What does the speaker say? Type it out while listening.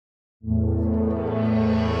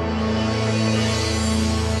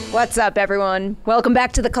What's up, everyone? Welcome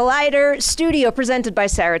back to the Collider Studio, presented by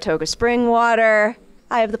Saratoga Spring Water.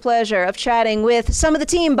 I have the pleasure of chatting with some of the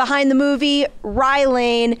team behind the movie Rye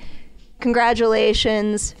Lane.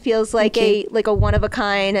 Congratulations. Feels like a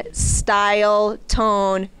one-of-a-kind style,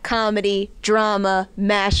 tone, comedy, drama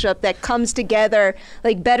mashup that comes together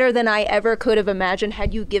like better than I ever could have imagined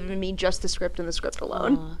had you given me just the script and the script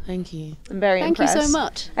alone. Oh, thank you. I'm very impressed. Thank you so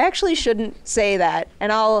much. I actually shouldn't say that,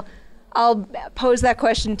 and I'll pose that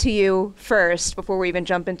question to you first before we even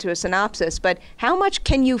jump into a synopsis, but how much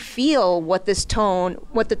can you feel what the tone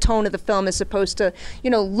of the film is supposed to,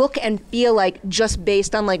 look and feel like just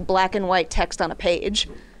based on like black and white text on a page?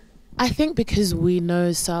 I think because we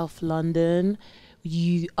know South London,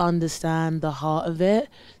 you understand the heart of it.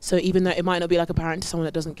 So even though it might not be like apparent to someone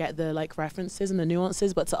that doesn't get the like references and the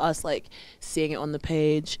nuances, but to us, like seeing it on the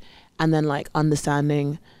page and then like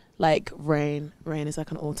understanding like Raine is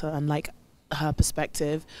like an author, and like her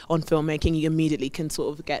perspective on filmmaking, you immediately can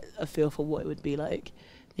sort of get a feel for what it would be like.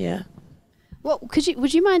 Yeah. Well,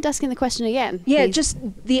 would you mind asking the question again? Yeah, please? just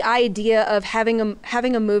the idea of having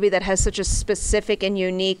a movie that has such a specific and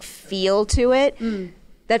unique feel to it,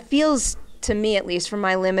 that feels, to me at least, from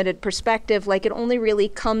my limited perspective, like it only really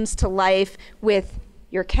comes to life with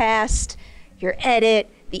your cast, your edit,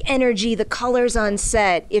 the energy, the colors on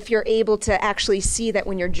set, if you're able to actually see that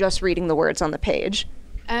when you're just reading the words on the page.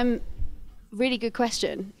 Really good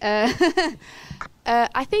question. I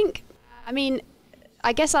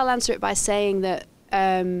guess I'll answer it by saying that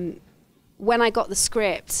when I got the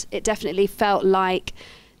script, it definitely felt like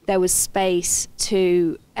there was space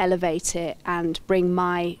to elevate it and bring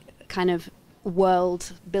my kind of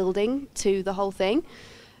world building to the whole thing.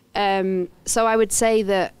 So I would say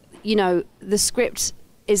that, the script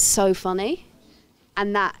is so funny,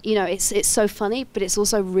 and that, it's so funny, but it's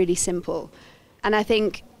also really simple. And I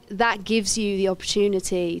think that gives you the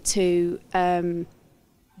opportunity to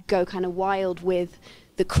go kind of wild with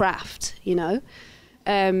the craft,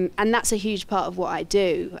 and that's a huge part of what I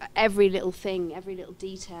do. Every little thing, every little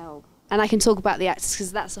detail. And I can talk about the actors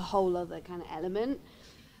because that's a whole other kind of element.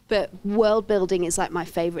 But world building is like my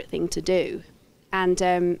favorite thing to do.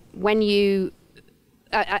 And when you...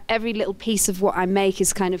 every little piece of what I make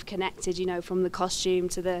is kind of connected, from the costume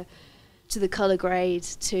to the color grade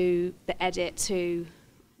to the edit to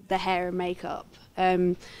the hair and makeup.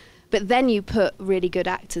 But then you put really good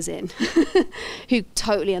actors in who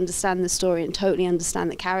totally understand the story and totally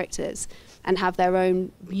understand the characters and have their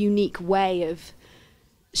own unique way of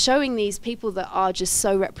showing these people that are just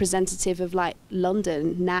so representative of like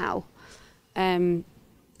London now.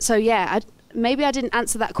 So yeah, maybe I didn't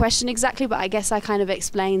answer that question exactly, but I guess I kind of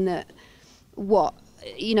explained that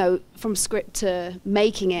from script to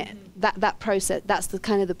making it, that process, that's the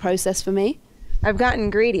kind of the process for me. I've gotten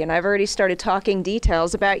greedy and I've already started talking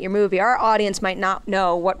details about your movie. Our audience might not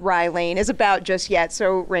know what Rye Lane is about just yet,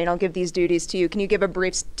 so Raine, I'll give these duties to you. Can you give a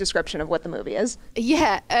brief description of what the movie is?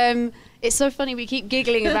 Yeah, it's so funny we keep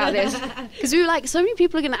giggling about this because we were like, so many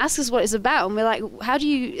people are going to ask us what it's about, and we're like, how do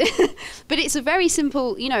you... But it's a very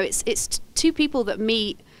simple, it's two people that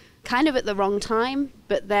meet kind of at the wrong time,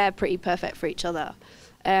 but they're pretty perfect for each other.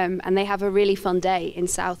 And they have a really fun day in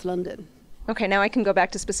South London. Okay, now I can go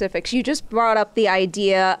back to specifics. You just brought up the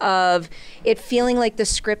idea of it feeling like the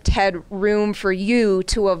script had room for you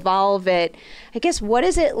to evolve it. I guess, what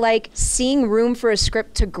is it like seeing room for a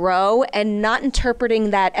script to grow and not interpreting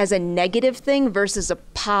that as a negative thing versus a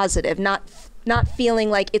positive, not feeling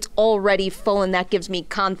like it's already full and that gives me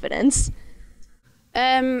confidence?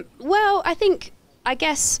 Well, I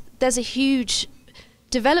guess there's a huge...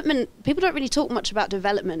 development, people don't really talk much about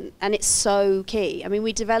development, and it's so key. I mean,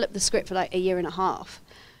 we developed the script for like a year and a half.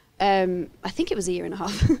 I think it was a year and a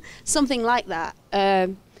half, something like that.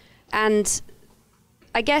 And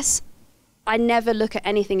I guess I never look at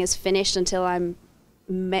anything as finished until I'm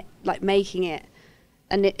making it.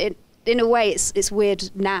 And it in a way, it's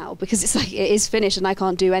weird now because it's like it is finished and I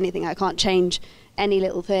can't do anything. I can't change any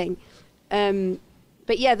little thing.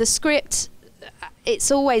 But yeah, the script...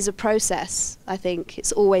 it's always a process, I think.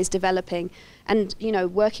 It's always developing. And,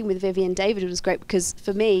 working with Vivian and David was great because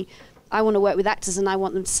for me, I want to work with actors and I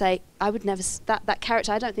want them to say, I would never, that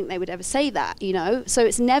character, I don't think they would ever say that, So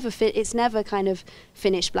it's never kind of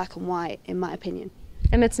finished black and white, in my opinion.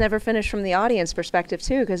 And it's never finished from the audience perspective,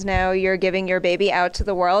 too, because now you're giving your baby out to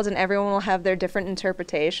the world and everyone will have their different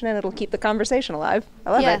interpretation and it'll keep the conversation alive.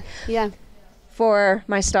 I love it. Yeah. For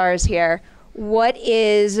my stars here, what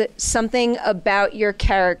is something about your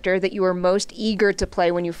character that you were most eager to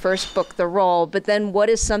play when you first booked the role, but then what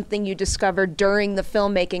is something you discovered during the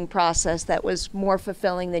filmmaking process that was more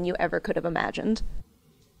fulfilling than you ever could have imagined?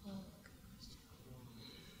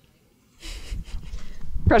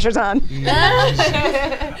 Pressure's on.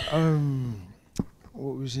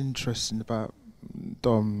 What was interesting about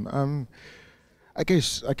Dom? I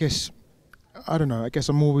guess I don't know. I guess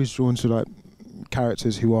I'm always drawn to like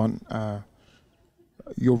characters who aren't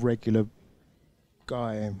your regular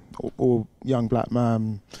guy or young black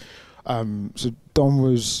man. So Dom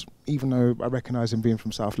was, even though I recognise him being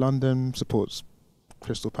from South London, supports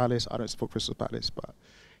Crystal Palace. I don't support Crystal Palace, but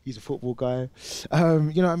he's a football guy.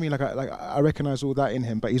 You know what I mean? Like I recognise all that in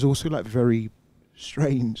him, but he's also like very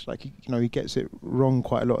strange. Like he gets it wrong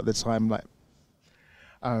quite a lot of the time. Like,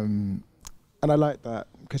 and I like that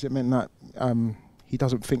because it meant that he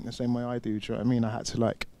doesn't think the same way I do. Do you know what I mean?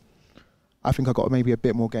 I think I got maybe a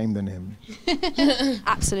bit more game than him.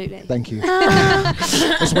 Absolutely. Thank you.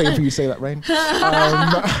 Just waiting for you to say that, Raine.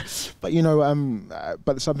 But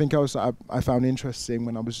but something else that I found interesting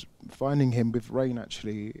when I was finding him with Raine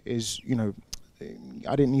actually is,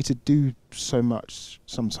 I didn't need to do so much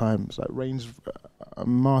sometimes. Like Raine's a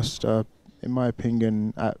master, in my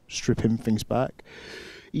opinion, at stripping things back.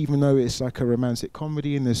 Even though it's like a romantic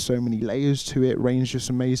comedy and there's so many layers to it, Raine's just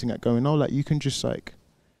amazing at going,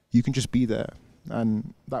 you can just be there,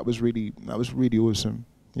 and that was really awesome.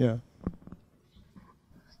 Yeah.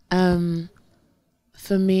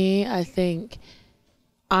 For me, I think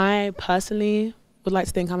I personally would like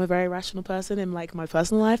to think I'm a very rational person in like my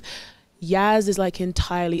personal life. Yas is like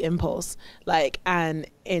entirely impulse, and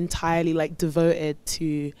entirely like devoted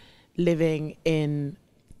to living in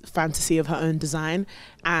fantasy of her own design,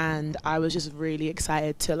 and I was just really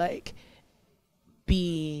excited to like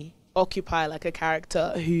occupy like a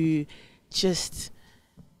character who she's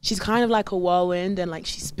kind of like a whirlwind, and like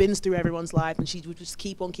she spins through everyone's life, and she would just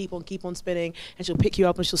keep on spinning, and she'll pick you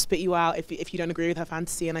up and she'll spit you out if you don't agree with her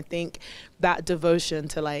fantasy. And I think that devotion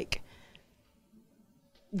to like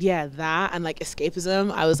that and like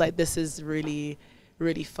escapism, I was like, this is really,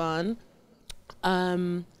 really fun.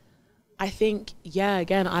 I think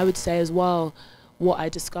again, I would say as well, what I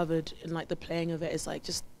discovered in like the playing of it is like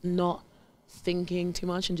just not thinking too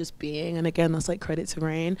much and just being. And again, that's like credit to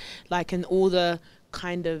Raine, like, and all the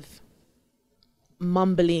kind of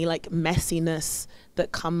mumbly like messiness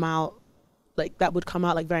that would come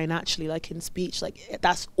out like very naturally, like in speech, like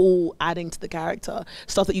that's all adding to the character.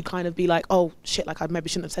 Stuff that you kind of be like, oh shit, like I maybe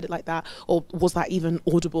shouldn't have said it like that, or was that even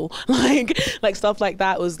audible? like stuff like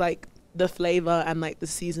that was like the flavor and like the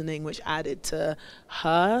seasoning which added to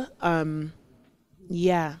her.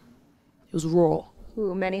 It was raw.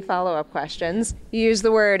 Ooh, many follow-up questions. You use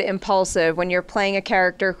the word impulsive. When you're playing a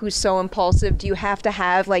character who's so impulsive, do you have to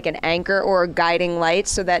have like an anchor or a guiding light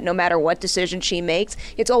so that no matter what decision she makes,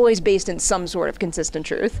 it's always based in some sort of consistent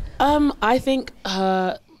truth? I think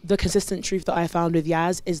the consistent truth that I found with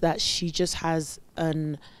Yas is that she just has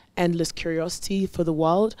an endless curiosity for the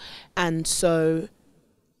world, and so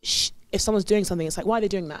if someone's doing something, it's like, why are they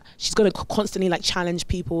doing that? She's going to constantly like challenge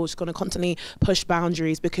people. She's going to constantly push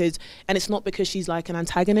boundaries and it's not because she's like an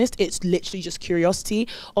antagonist. It's literally just curiosity.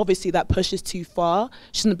 Obviously that pushes too far.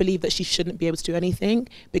 She doesn't believe that she shouldn't be able to do anything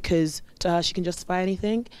because to her, she can justify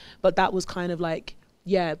anything. But that was kind of like,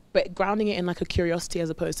 but grounding it in like a curiosity as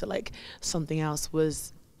opposed to like something else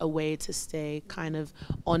was a way to stay kind of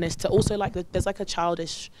honest, to also like there's like a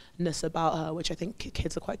childishness about her which I think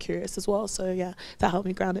kids are quite curious as well, so that helped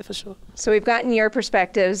me ground it for sure. So we've gotten your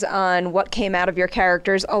perspectives on what came out of your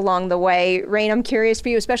characters along the way. Raine, I'm curious for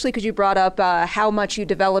you, especially because you brought up how much you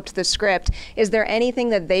developed the script. Is there anything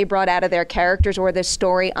that they brought out of their characters or this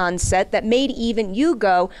story on set that made even you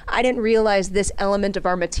go, I didn't realize this element of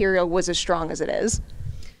our material was as strong as it is?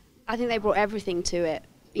 I think they brought everything to it.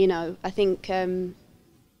 I think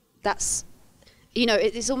that's,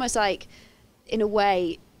 it's almost like, in a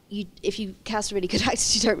way, if you cast really good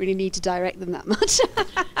actors, you don't really need to direct them that much.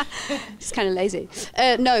 It's kind of lazy.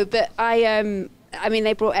 No, but I mean,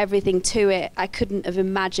 they brought everything to it. I couldn't have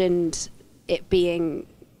imagined it being,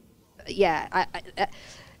 I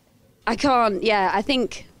can't, I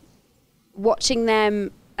think watching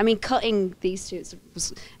them, I mean, cutting these two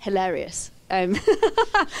was hilarious.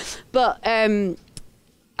 But I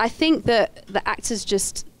think that the actors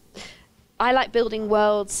just, I like building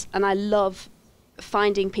worlds, and I love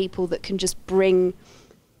finding people that can just bring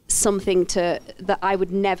something that I would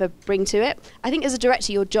never bring to it. I think as a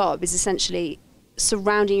director, your job is essentially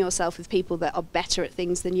surrounding yourself with people that are better at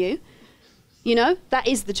things than you. That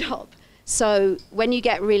is the job. So when you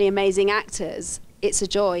get really amazing actors, it's a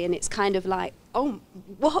joy, and it's kind of like, oh,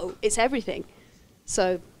 whoa, it's everything.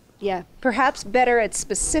 So, yeah. Perhaps better at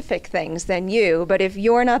specific things than you, but if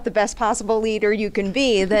you're not the best possible leader you can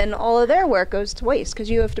be, then all of their work goes to waste because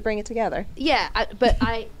you have to bring it together. Yeah, but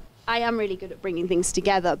I am really good at bringing things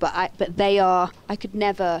together, but I could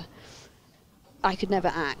never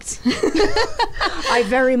act. I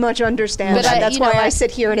very much understand But that. That's why I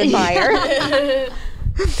sit here and admire.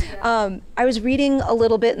 I was reading a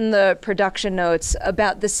little bit in the production notes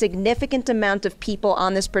about the significant amount of people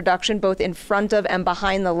on this production, both in front of and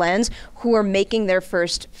behind the lens, who are making their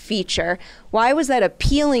first feature. Why was that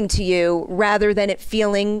appealing to you rather than it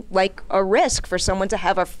feeling like a risk for someone to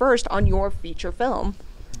have a first on your feature film?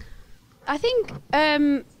 I think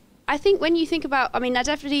when you think about, I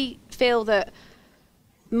definitely feel that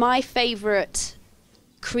my favorite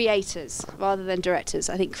creators, rather than directors,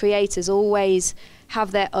 I think creators always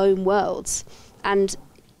have their own worlds, and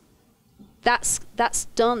that's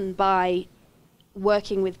done by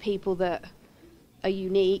working with people that are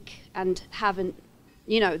unique and haven't,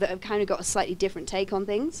 that have kind of got a slightly different take on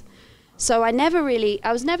things. So I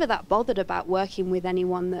was never that bothered about working with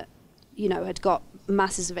anyone that, had got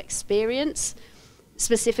masses of experience,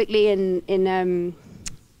 specifically in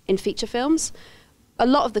feature films. A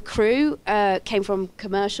lot of the crew came from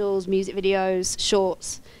commercials, music videos,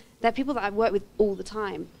 shorts. They're people that I've worked with all the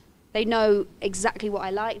time. They know exactly what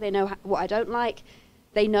I like. They know what I don't like.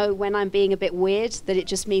 They know when I'm being a bit weird, that it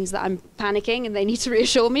just means that I'm panicking and they need to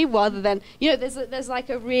reassure me, rather than, there's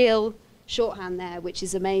like a real shorthand there, which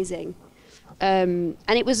is amazing. And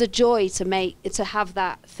it was a joy to have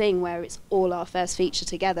that thing where it's all our first feature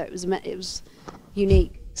together. It was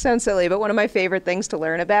unique. Sounds silly, but one of my favorite things to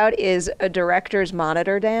learn about is a director's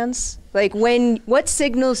monitor dance. Like, what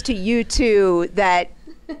signals to you two that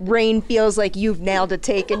Raine feels like you've nailed a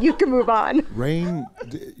take and you can move on? Raine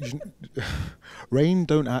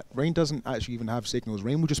doesn't actually even have signals.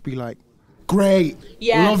 Raine will just be like, great,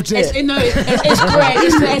 loved it. It's great.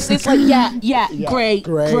 It's like,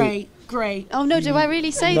 great. Oh no, do I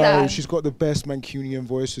really say no, that? She's got the best Mancunian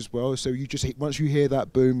voice as well. So you just, once you hear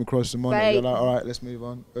that boom across the monitor, you're like, all right, let's move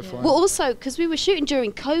on. We're fine. Well, also, because we were shooting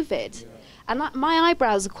during COVID, and my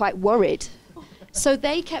eyebrows are quite worried. So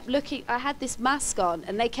they kept looking, I had this mask on,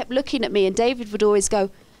 and they kept looking at me, and David would always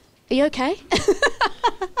go, are you okay?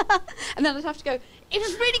 And then I'd have to go, it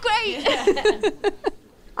was really great.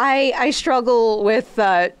 I struggle with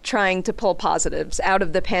trying to pull positives out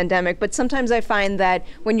of the pandemic, but sometimes I find that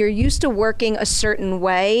when you're used to working a certain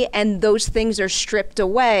way and those things are stripped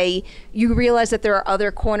away, you realize that there are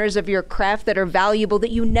other corners of your craft that are valuable that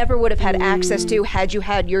you never would have had access to had you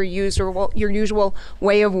had your usual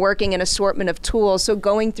way of working, an assortment of tools. So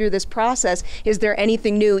going through this process, is there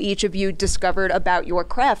anything new each of you discovered about your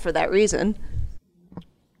craft for that reason?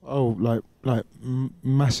 Oh,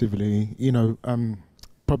 massively,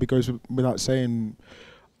 probably goes without saying,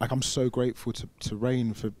 like, I'm so grateful to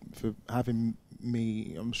Raine for having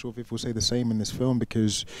me. I'm sure Viv will say the same in this film,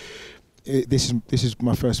 because this is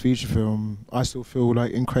my first feature film. I still feel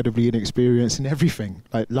like incredibly inexperienced in everything,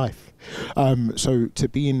 like life. So to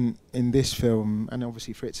be in this film, and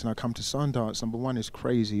obviously Fritz and I come to Sundance, number one is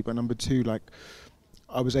crazy, but number two, like,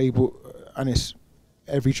 I was able, and it's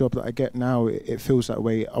every job that I get now, it feels that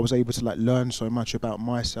way. I was able to like learn so much about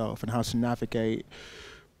myself and how to navigate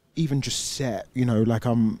even just set, like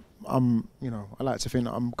I like to think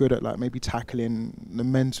that I'm good at like maybe tackling the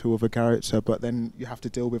mental of a character, but then you have to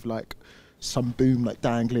deal with like some boom like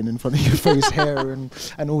dangling in front of your face hair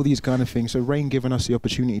and all these kind of things. So Raine giving us the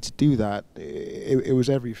opportunity to do that, it was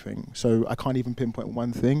everything. So I can't even pinpoint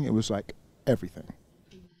one thing. It was like everything.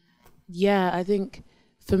 Yeah, I think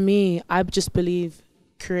for me, I just believe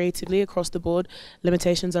creatively across the board,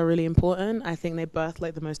 limitations are really important. I think they birth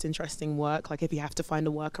like the most interesting work, like if you have to find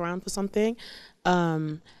a workaround for something.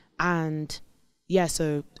 And yeah,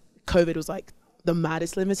 so COVID was like the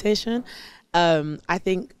maddest limitation. I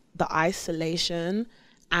think the isolation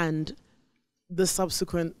and the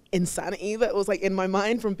subsequent insanity that was like in my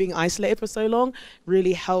mind from being isolated for so long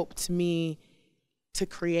really helped me to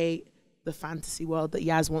create the fantasy world that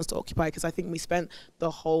Yas wants to occupy, because I think we spent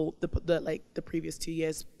the previous 2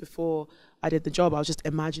 years before I did the job, I was just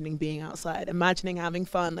imagining being outside, imagining having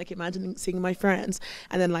fun, like imagining seeing my friends,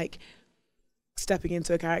 and then like stepping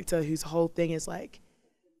into a character whose whole thing is like,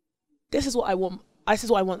 this is what I want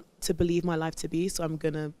to believe my life to be, so I'm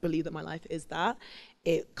gonna believe that my life is that.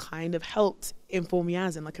 It kind of helped inform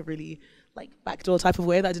Yas in like a really like backdoor type of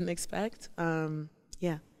way that I didn't expect.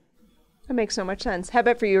 Yeah. That makes so much sense. How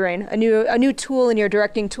about for you, Raine? A new tool in your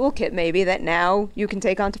directing toolkit, maybe, that now you can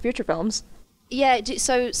take on to future films. Yeah,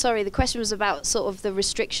 so sorry, the question was about sort of the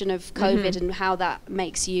restriction of COVID and how that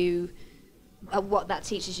makes you, what that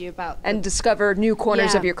teaches you about. And discover new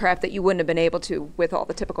corners of your craft that you wouldn't have been able to with all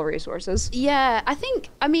the typical resources. Yeah,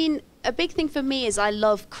 I mean, a big thing for me is I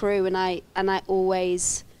love crew, and I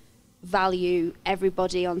always value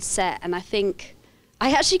everybody on set, and I think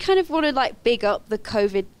I actually kind of want to like big up the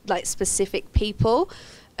COVID like specific people.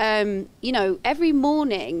 You know, every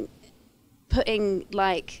morning putting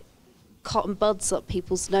like cotton buds up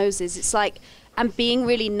people's noses, it's like, and being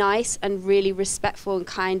really nice and really respectful and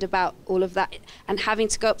kind about all of that, and having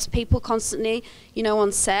to go up to people constantly, you know,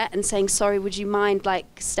 on set and saying, sorry, would you mind like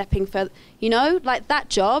stepping further, you know, like that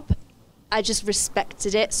job, I just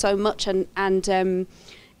respected it so much, and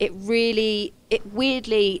it weirdly,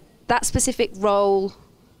 that specific role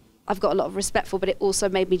I've got a lot of respect for, but it also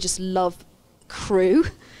made me just love crew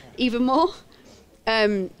even more.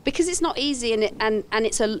 Because it's not easy, and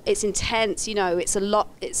it's intense, you know, it's a lot,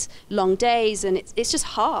 it's long days, and it's just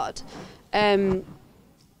hard.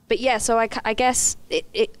 But yeah, so I guess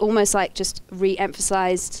it almost like just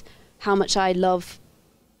re-emphasized how much I love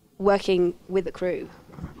working with the crew.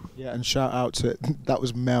 Yeah, and shout out to, that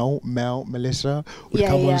was Melissa would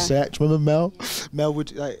come on set. Do you remember Mel? Mel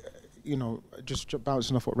would, like, you know, just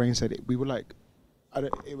bouncing off what Raine said, we were like,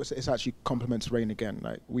 it's actually compliment to Raine again.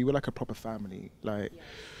 Like, we were like a proper family. Like,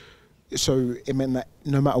 so it meant that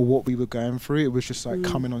no matter what we were going through, it was just like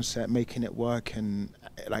coming on set, making it work, and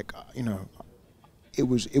like, you know, it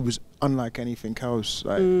was unlike anything else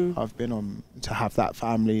like I've been on, to have that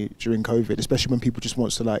family during COVID, especially when people just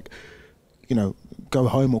wants to like, you know, go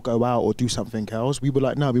home or go out or do something else. We were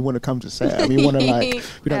like, no, we want to come to set, and we want to like,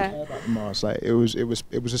 we don't care about the mask. Like, it was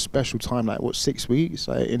a special time. Like, what, 6 weeks?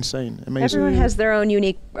 Like, insane, amazing. Everyone has their own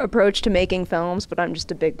unique approach to making films, but I'm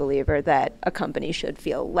just a big believer that a company should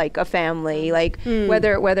feel like a family. Like,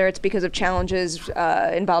 whether it's because of challenges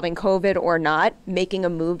involving COVID or not, making a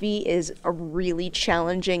movie is a really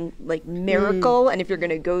challenging like miracle. And if you're going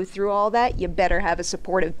to go through all that, you better have a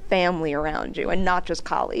supportive family around you and not just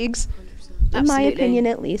colleagues. In my opinion,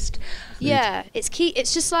 at least. Yeah, it's key.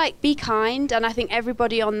 It's just like, be kind, and I think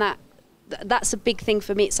everybody on that's a big thing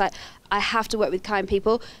for me. It's like, I have to work with kind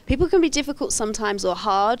people. People can be difficult sometimes, or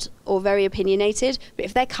hard, or very opinionated, but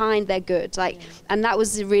if they're kind, they're good. Like, and that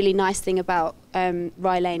was the really nice thing about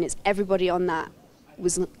Rye Lane, is everybody on that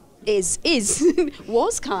was kind, is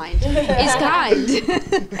kind.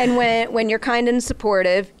 And when you're kind and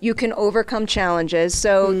supportive, you can overcome challenges.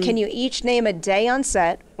 So can you each name a day on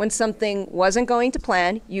set when something wasn't going to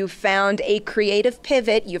plan, you found a creative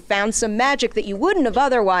pivot, you found some magic that you wouldn't have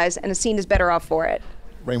otherwise, and a scene is better off for it?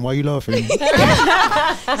 Raine, why are you laughing? So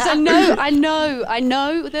I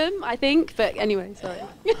know them, I think, but anyway, sorry.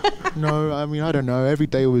 No, I mean, I don't know. Every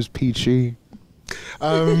day was peachy.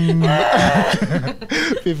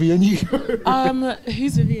 Vivian, you go.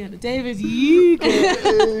 Who's Vivian? David, you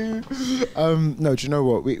go. No, do you know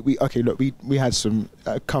what? We okay, look, we had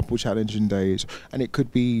a couple challenging days, and it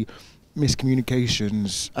could be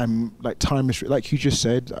miscommunications, like time like you just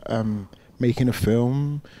said, making a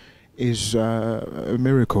film is a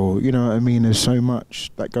miracle, you know what I mean? There's so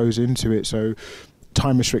much that goes into it. So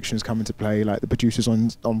time restrictions come into play, like the producers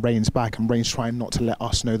on Raine's back, and Raine's trying not to let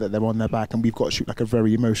us know that they're on their back, and we've got to shoot like a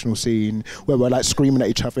very emotional scene where we're like screaming at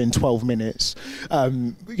each other in 12 minutes.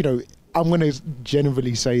 You know, I'm going to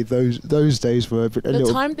generally say those days were a little...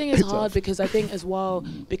 The time thing is hard because I think as well,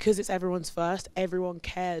 because it's everyone's first, everyone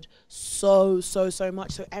cared so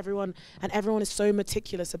much. So everyone is so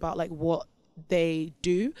meticulous about like what they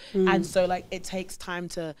do, and so like it takes time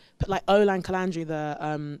to put, like Olan Kalandri, the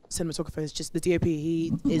cinematographer, is just the DOP.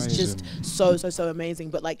 He is just so amazing,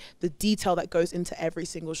 but like the detail that goes into every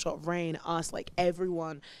single shot, Raine, us, like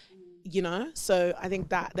everyone, you know. So I think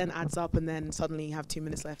that then adds up, and then suddenly you have 2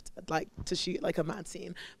 minutes left like to shoot like a mad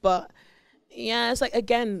scene. But yeah, it's like,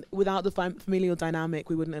 again, without the familial dynamic,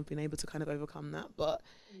 we wouldn't have been able to kind of overcome that. But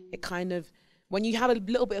it kind of, when you have a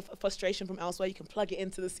little bit of frustration from elsewhere, you can plug it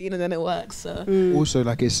into the scene and then it works. So also,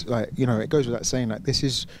 like, it's like, you know, it goes without saying, like, this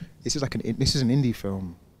is like an indie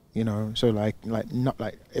film, you know. So like not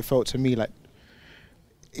like, it felt to me like,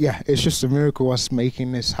 yeah, it's just a miracle us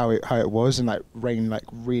making this how it was, and like Raine like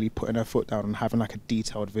really putting her foot down and having like a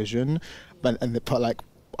detailed vision, but like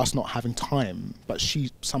us not having time, but she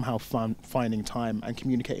somehow finding time and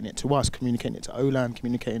communicating it to us, communicating it to Olan,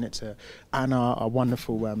 communicating it to Anna, our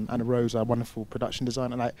wonderful Anna Rose, our wonderful production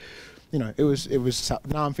designer. Like, you know, it was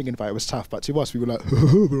now I'm thinking about it, was tough, but to us we were like,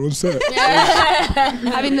 we're on set.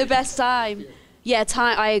 Having the best time. Yeah,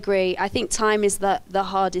 time. I agree. I think time is the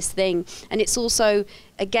hardest thing, and it's also,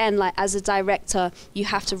 again, like as a director, you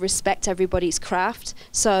have to respect everybody's craft.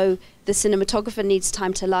 So the cinematographer needs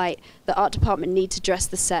time to light, the art department need to dress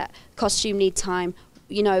the set, costume need time,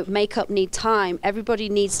 you know, makeup need time. Everybody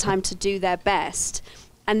needs time to do their best.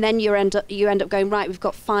 And then you end up going, right, we've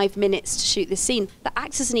got 5 minutes to shoot this scene. The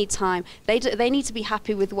actors need time. They need to be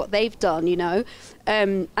happy with what they've done, you know.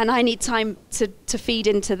 And I need time to feed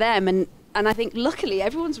into them. And I think luckily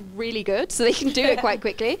everyone's really good, so they can do it quite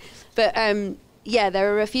quickly. But yeah,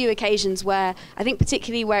 there are a few occasions where I think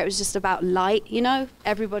particularly where it was just about light, you know.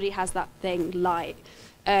 Everybody has that thing, light,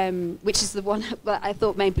 which is the one that I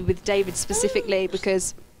thought maybe with David specifically,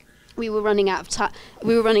 because we were running out of time.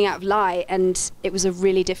 We were running out of light, and it was a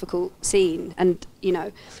really difficult scene. And you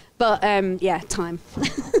know, but yeah, time.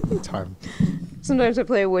 Time. Sometimes I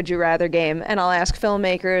play a would you rather game, and I'll ask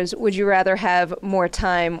filmmakers, would you rather have more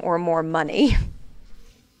time or more money?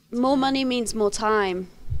 More money means more time.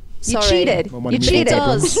 You Sorry. cheated. More money You means cheated. It more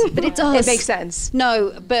does, but it does. It makes sense.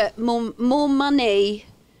 No, but more money,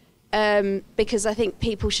 because I think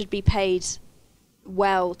people should be paid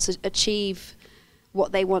well to achieve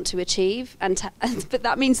what they want to achieve, but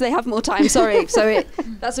that means they have more time. Sorry, so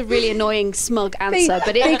that's a really annoying, smug answer,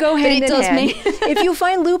 but they go hand in does hand. mean If you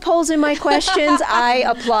find loopholes in my questions, I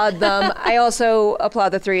applaud them. I also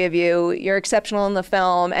applaud the three of you. You're exceptional in the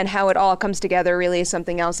film, and how it all comes together really is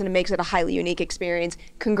something else, and it makes it a highly unique experience.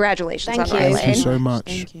 Congratulations Thank on you. Rye Thank you Lane. so much.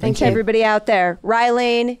 Thank you. And to everybody out there, Rye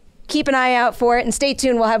Lane, keep an eye out for it, and stay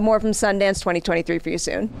tuned. We'll have more from Sundance 2023 for you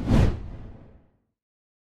soon.